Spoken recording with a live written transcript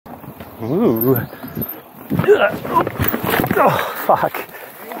Ooh. Oh, fuck.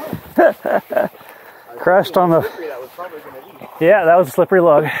 Crashed on the... Yeah, that was a slippery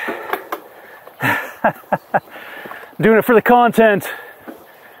log. Doing it for the content.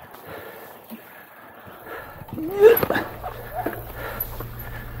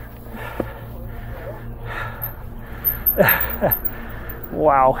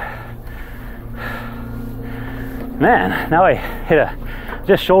 Wow. Man, now I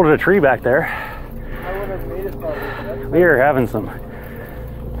just shouldered a tree back there. I would have made it probably. We are having some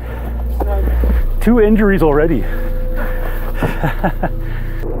 2 injuries already.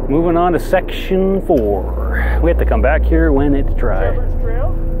 Moving on to section 4. We have to come back here when it's dry.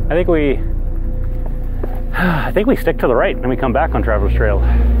 I think we stick to the right and we come back on Traveler's Trail.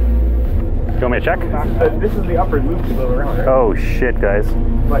 Do you want me to check? This is the upper loop to go around, right? Oh shit, guys.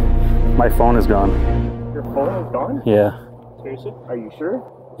 What? My phone is gone. Your phone is gone? Yeah. Seriously? Are you sure?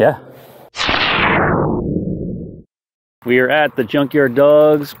 Yeah. We are at the Junkyard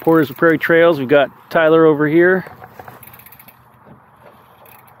Dogs, Portage la Prairie trails. We've got Tyler over here,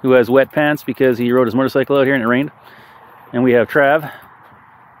 who has wet pants because he rode his motorcycle out here and it rained. And we have Trav.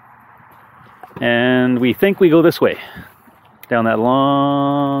 And we think we go this way, down that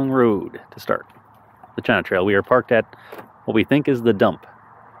long road to start the China Trail. We are parked at what we think is the dump,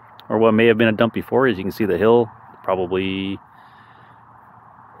 or what may have been a dump before. As you can see, the hill, probably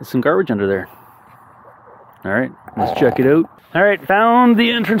there's some garbage under there. All right, let's check it out. All right, found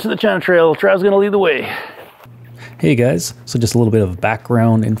the entrance to the China Trail. Trav's gonna lead the way. Hey guys, so just a little bit of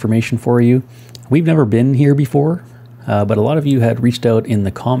background information for you. We've never been here before, but a lot of you had reached out in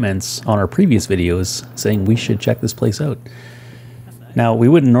the comments on our previous videos saying we should check this place out. Now, we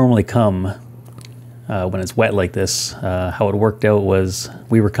wouldn't normally come when it's wet like this. How it worked out was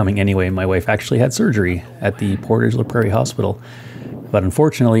we were coming anyway. My wife actually had surgery at the Portage la Prairie Hospital, but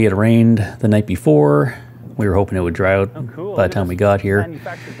unfortunately it rained the night before. We were hoping it would dry out by the time we got here.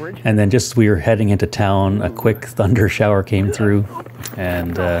 And then just as we were heading into town, a quick thunder shower came through.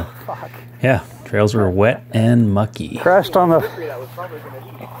 And yeah, trails were wet and mucky. Crashed on the...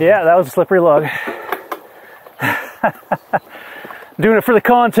 Yeah, that was a slippery log. Doing it for the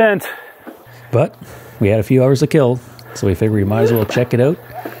content. But we had a few hours to kill, so we figured we might as well check it out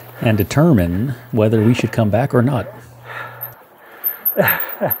and determine whether we should come back or not.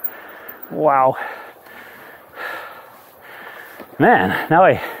 Wow. Man, now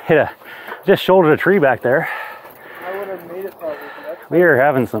I just shouldered a tree back there. I would have made it probably. We are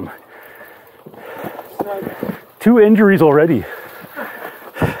having some 2 injuries already.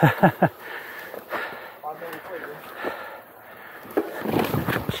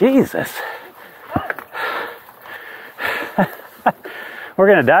 Jesus. We're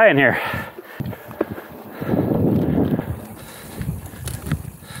gonna die in here.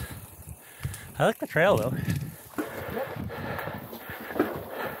 I like the trail though.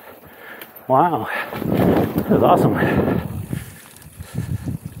 Wow, that was awesome. I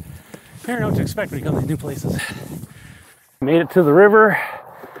never know what to expect when you come to these new places. Made it to the river.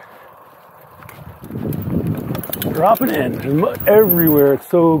 Dropping in. There's mud everywhere. It's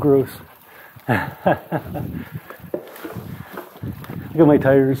so gross. Look at my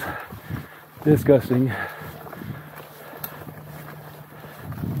tires. Disgusting.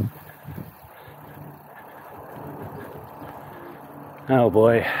 Oh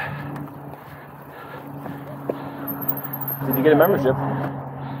boy. Did you get a membership?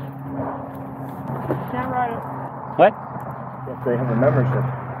 Can't ride it. What? If they have a membership,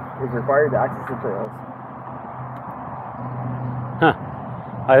 it's required to access the trails. Huh.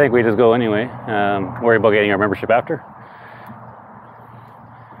 I think we just go anyway. Worry about getting our membership after.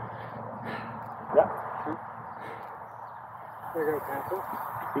 Yeah. They're going to cancel.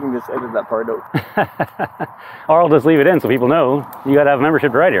 You can just edit that part out. Or I'll just leave it in so people know you got to have a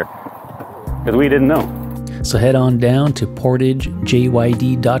membership to ride here. Because we didn't know. So head on down to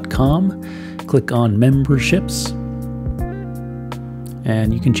portagejyd.com, click on memberships,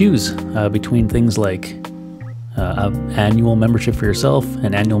 and you can choose between things like an annual membership for yourself,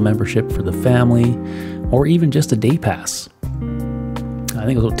 an annual membership for the family, or even just a day pass. I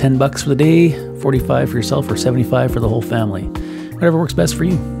think it was about $10 for the day, $45 for yourself, or $75 for the whole family. Whatever works best for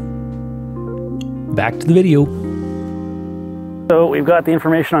you. Back to the video. So we've got the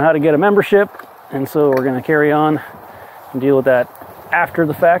information on how to get a membership. And so we're going to carry on and deal with that after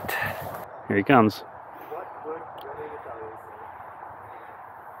the fact. Here he comes.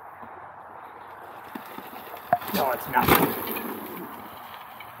 No, it's not.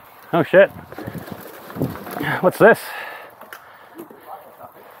 Oh shit. What's this?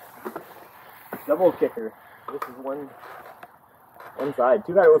 Double kicker. This is one One side.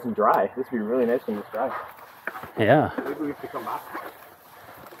 Too bad it wasn't dry. This would be really nice when it's dry. Yeah. Maybe we have to come back.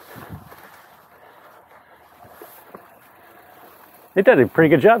 They did a pretty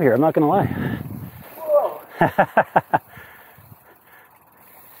good job here, I'm not gonna lie. Whoa!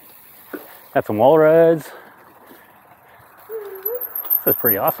 Got some wall rides. This is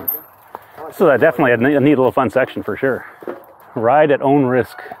pretty awesome. This is definitely a neat little fun section for sure. Ride at own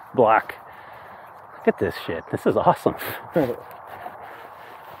risk, black. Look at this shit. This is awesome.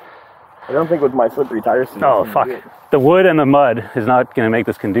 I don't think with my slippery tires. Oh fuck. The wood and the mud is not gonna make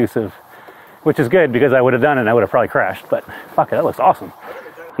this conducive, which is good because I would have done it and I would have probably crashed, but fuck it, that looks awesome.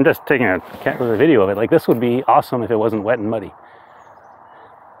 I'm just taking a video of it. Like, this would be awesome if it wasn't wet and muddy.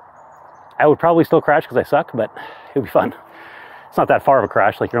 I would probably still crash because I suck, but it would be fun. It's not that far of a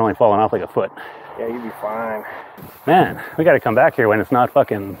crash, like you're only falling off like a foot. Yeah, you'd be fine. Man, we gotta come back here when it's not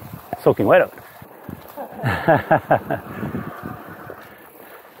fucking soaking wet out.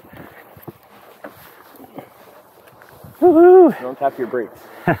 Woohoo! Don't tap your brakes.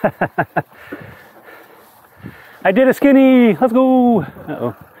 I did a skinny! Let's go!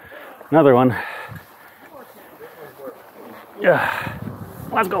 Uh-oh. Another one. Yeah.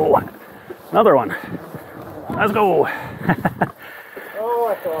 Let's go! Another one. Let's go! Oh,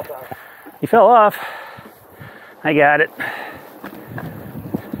 I fell off. You fell off. I got it.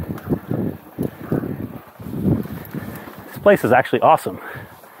 This place is actually awesome.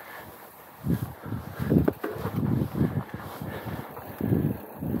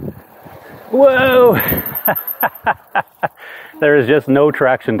 Whoa! There is just no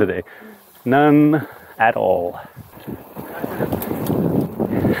traction today. None at all.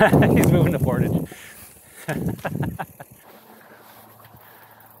 He's moving to Portage.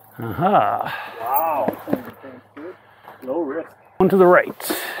 Aha. Wow. Low risk. One to the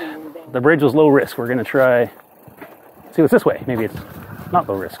right. The bridge was low risk. We're gonna try, see what's this way. Maybe it's not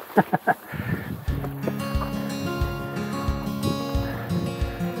low risk.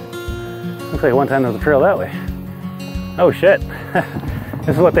 Looks like one time there was a trail that way. Oh shit.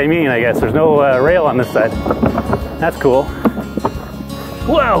 This is what they mean, I guess. There's no rail on this side. That's cool.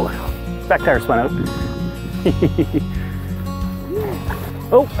 Whoa! Back tire spun out.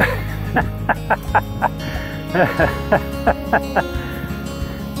 Oh!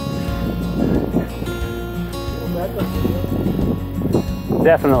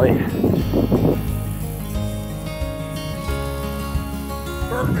 Definitely.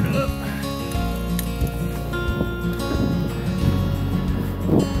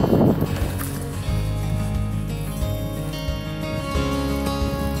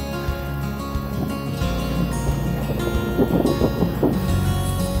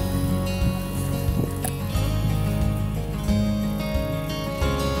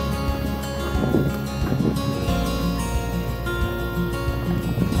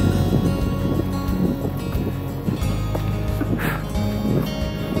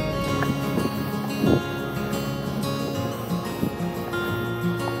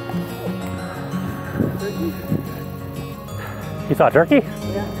 You saw turkey?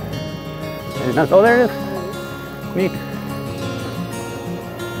 Yeah. Oh, there it is. Neat.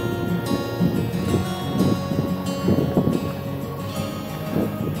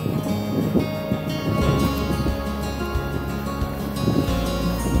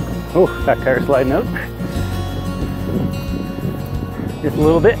 Oh, back tire sliding out. Just a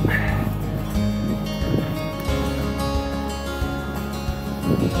little bit.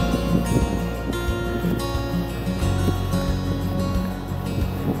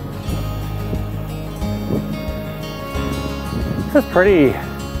 This is pretty,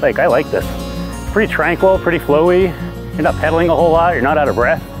 like, I like this. It's pretty tranquil, pretty flowy. You're not pedaling a whole lot, you're not out of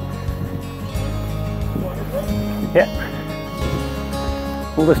breath. Yeah.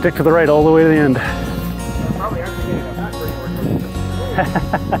 We'll just stick to the right all the way to the end.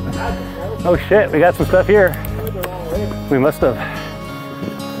 Oh shit, we got some stuff here. We must have.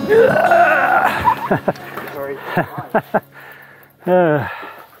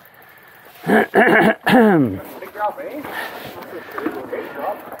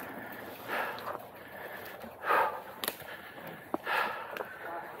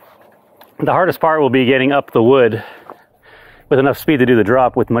 The hardest part will be getting up the wood with enough speed to do the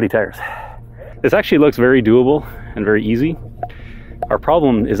drop with muddy tires. This actually looks very doable and very easy. Our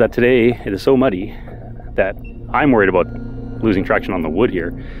problem is that today it is so muddy that I'm worried about losing traction on the wood here,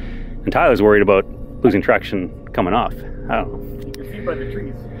 and Tyler's worried about losing traction coming off. I don't know. Your feet by the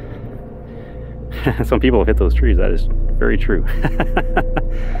trees. Some people have hit those trees, that is very true.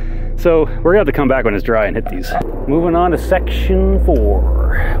 So we're gonna have to come back when it's dry and hit these. Moving on to section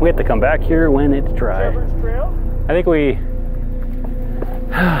 4. We have to come back here when it's dry. I think we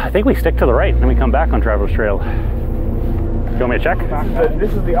I think we stick to the right and then we come back on Traveler's Trail. You want me to check?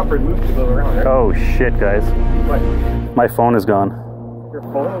 This is the upper loop to go around, right? Oh shit, guys. What? My phone is gone. Your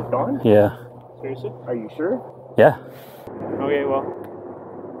phone is gone? Yeah. Seriously? Are you sure? Yeah. Okay, well,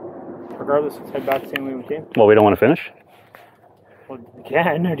 regardless, let's head back the same way we came. Well, we don't want to finish? Well, we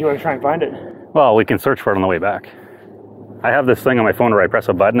can, or do you want to try and find it? Well, we can search for it on the way back. I have this thing on my phone where I press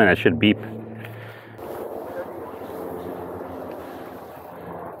a button and it should beep.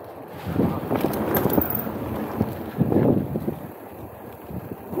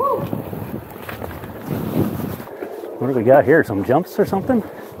 What do we got here? Some jumps or something?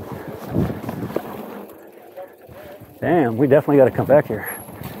 Damn, we definitely got to come back here.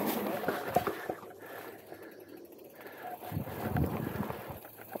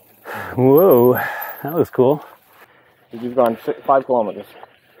 Whoa, that was cool. You've gone 5 kilometers.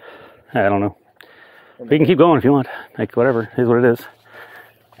 I don't know. We can keep going if you want. Like, whatever. Here's what it is.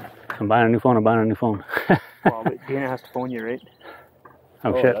 I'm buying a new phone. I'm buying a new phone. Well, but Dana has to phone you, right?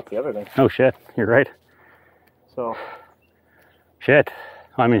 Oh, shit. That's the other thing. Oh, shit. You're right. So. Shit.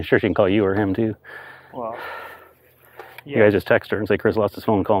 Well, I mean, sure, she can call you or him, too. Well. Yeah. You guys just text her and say Chris lost his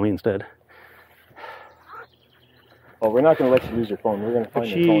phone and call me instead. Well, we're not going to let you lose your phone. We're going to find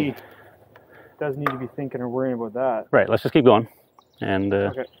your phone. She doesn't need to be thinking or worrying about that. Right. Let's just keep going. And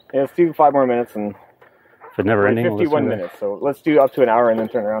okay. Yeah, let's do 5 more minutes and. If it's never ending, 51 minutes. So let's do up to an hour and then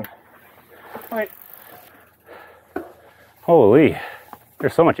turn around. All right. Holy.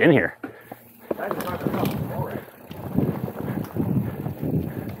 There's so much in here.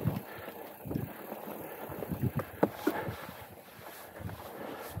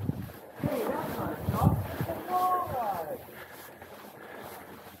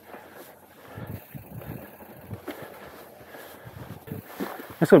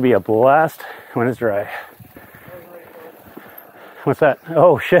 This would be a blast when it's dry. What's that?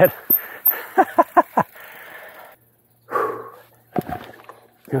 Oh, shit.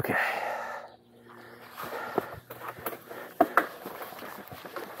 Okay.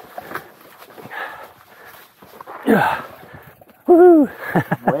 Woo!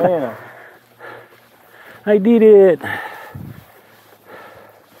 Bueno. I did it.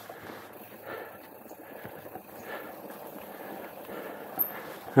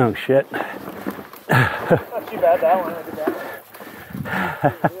 Oh shit. Not too bad, that one.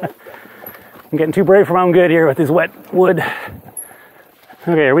 I'm getting too brave for my own good here with this wet wood.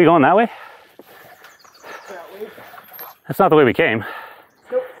 Okay, are we going that way? That's not the way we came.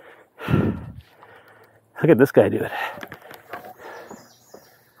 Nope. Look at this guy do it.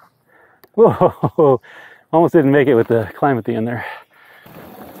 Whoa, almost didn't make it with the climb at the end there.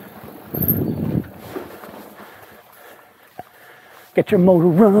 Get your motor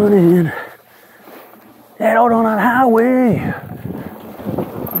running. Head out on that highway.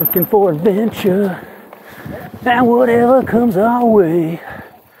 Looking for adventure. And whatever comes our way.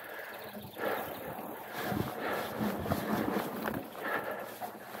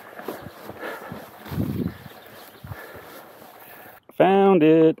 Found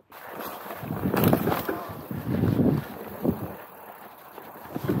it.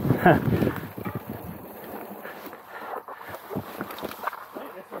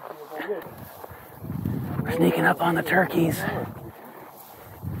 We're sneaking up on the turkeys.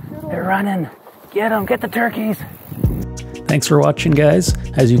 They're running. Get them, get the turkeys. Thanks for watching, guys.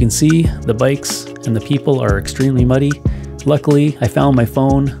 As you can see, the bikes and the people are extremely muddy. Luckily, I found my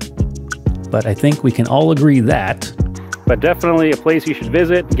phone, but I think we can all agree that. But definitely a place you should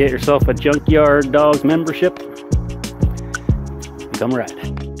visit. Get yourself a Junkyard Dogs membership. Come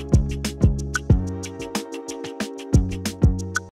ride.